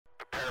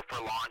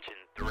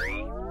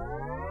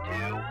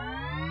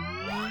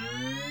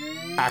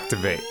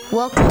activate.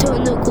 Welcome to a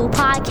new cool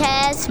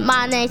podcast.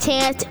 My name's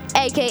Terrance,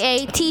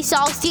 aka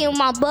T-Sauce in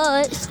my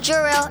butts.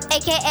 Jerrell,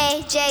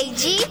 aka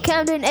JG.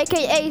 Camden,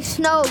 aka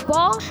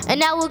Snowball. And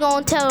now we're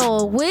gonna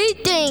tell what we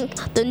think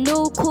the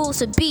new cool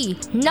should be.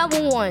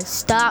 Number 1,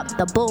 stop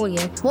the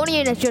bullying.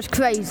 Bullying is just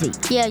crazy.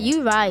 Yeah,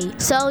 you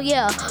right. So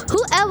yeah,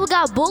 whoever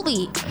got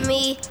bullied?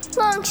 Me.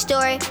 Long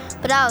story,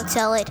 but I'll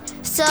tell it.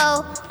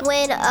 So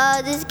when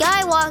this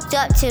guy walked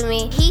up to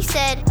me, he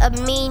said a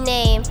mean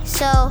name.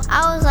 So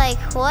I was like,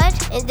 what?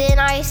 And then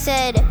I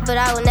said, but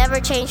I will never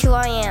change who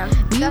I am.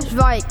 That's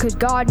right, because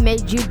God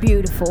made you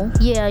beautiful.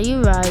 Yeah,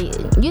 you're right.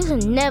 You can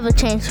never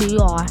change who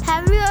you are.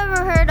 Have you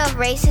ever heard of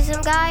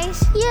racism,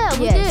 guys? Yeah,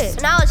 we did.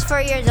 When I was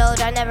 4 years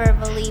old, I never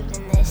believed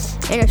in this.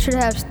 And it should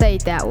have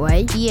stayed that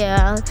way.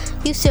 Yeah,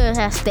 you should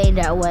have stayed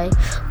that way.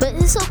 But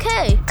it's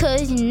okay,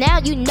 because now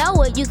you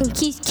know it. You can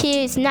teach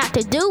kids not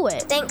to do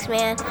it. Thanks,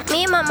 man.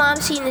 Me and my mom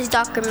seen this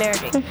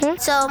documentary.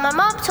 So my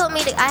mom told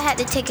me that I had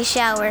to take a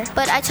shower.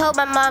 But I told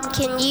my mom,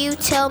 can you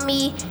tell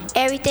me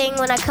everything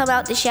when I come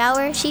out the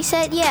shower? She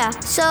said, yeah.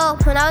 So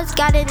when I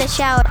got in the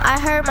shower, I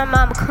heard my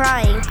mom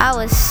crying. I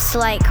was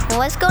like,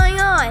 what's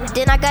going on?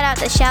 Then I got out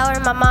the shower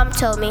and my mom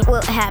told me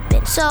what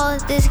happened. So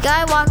this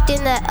guy walked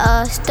in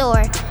the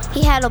store.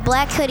 He had a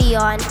black hoodie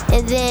on,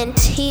 and then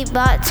he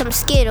bought some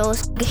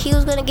Skittles. He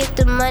was gonna give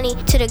the money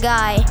to the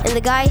guy, and the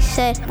guy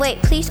said,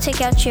 wait, please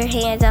take out your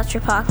hands out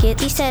your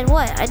pocket. He said,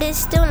 what? I didn't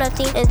steal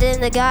nothing. And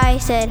then the guy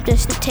said,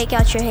 just take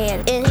out your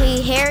hands. And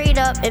he hurried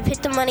up and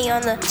put the money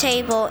on the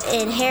table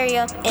and hurried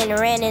up and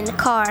ran in the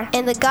car.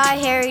 And the guy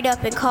hurried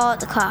up and called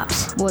the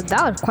cops. Well,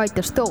 that was quite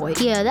the story.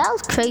 Yeah, that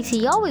was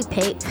crazy. He always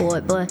paid for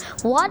it, but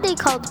why they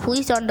called the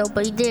police on him,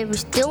 but he didn't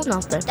steal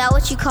nothing? That's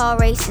what you call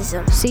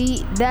racism.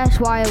 See, that's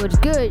why it was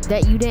good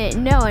that you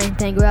didn't know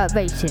anything about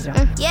racism.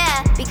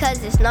 Yeah,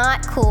 because it's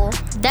not cool.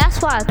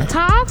 That's why it's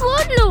time for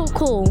a new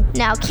cool.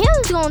 Now,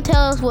 Kim's gonna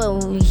tell us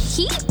what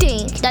he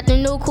thinks that the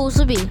new cool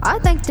should be. I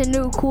think the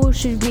new cool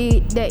should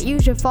be that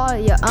you should follow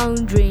your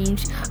own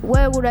dreams,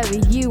 wear whatever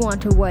you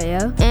want to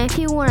wear, and if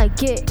you want to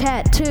get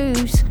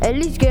tattoos, at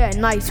least get a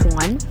nice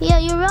one. Yeah,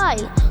 you're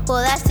right.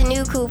 Well, that's the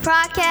new cool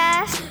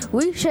podcast.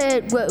 We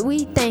said what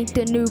we think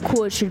the new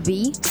cool should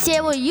be. Say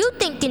what you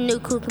think the new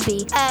cool could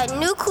be. At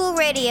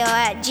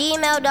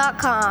newcoolradio@gmail.com.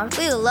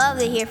 We would love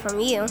to hear from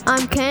you.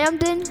 I'm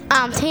Camden.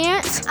 I'm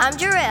Terrance. I'm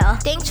Jerrell.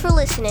 Thanks for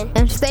listening.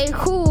 And stay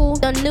cool.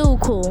 The new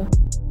cool.